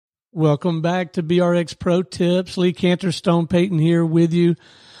Welcome back to BRX Pro Tips. Lee Kantor and Stone Payton here with you.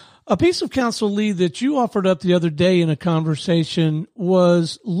 A piece of counsel, Lee, that you offered up the other day in a conversation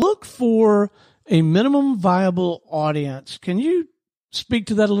was look for a minimum viable audience. Can you speak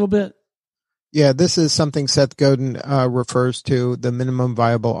to that a little bit? Yeah, this is something Seth Godin refers to, the minimum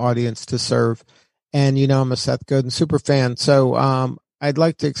viable audience to serve. And, I'm a Seth Godin super fan. So I'd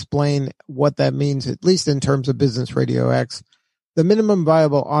like to explain what that means, at least in terms of Business RadioX. The minimum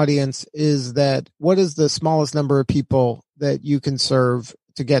viable audience is that what is the smallest number of people that you can serve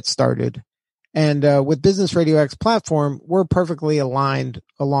to get started? And with Business RadioX platform, we're perfectly aligned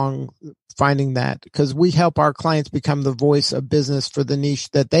along finding that because we help our clients become the voice of business for the niche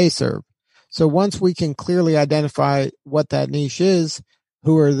that they serve. So once we can clearly identify what that niche is,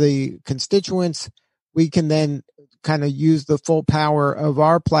 who are the constituents, we can then kind of use the full power of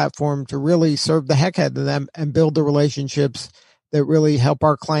our platform to really serve the heck out of them and build the relationships that really help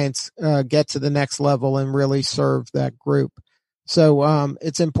our clients get to the next level and really serve that group. So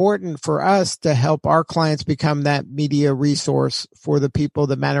it's important for us to help our clients become that media resource for the people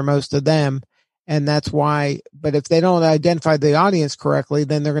that matter most to them. And that's why, but if they don't identify the audience correctly,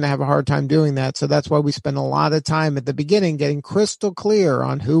 then they're going to have a hard time doing that. So that's why we spend a lot of time at the beginning getting crystal clear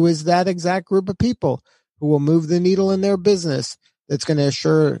on who is that exact group of people who will move the needle in their business that's going to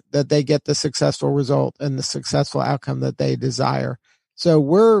assure that they get the successful result and the successful outcome that they desire.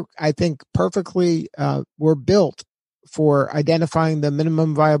 So I think, perfectly, we're built for identifying the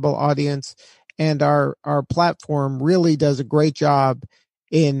minimum viable audience, and our platform really does a great job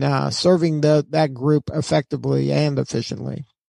in serving that group effectively and efficiently.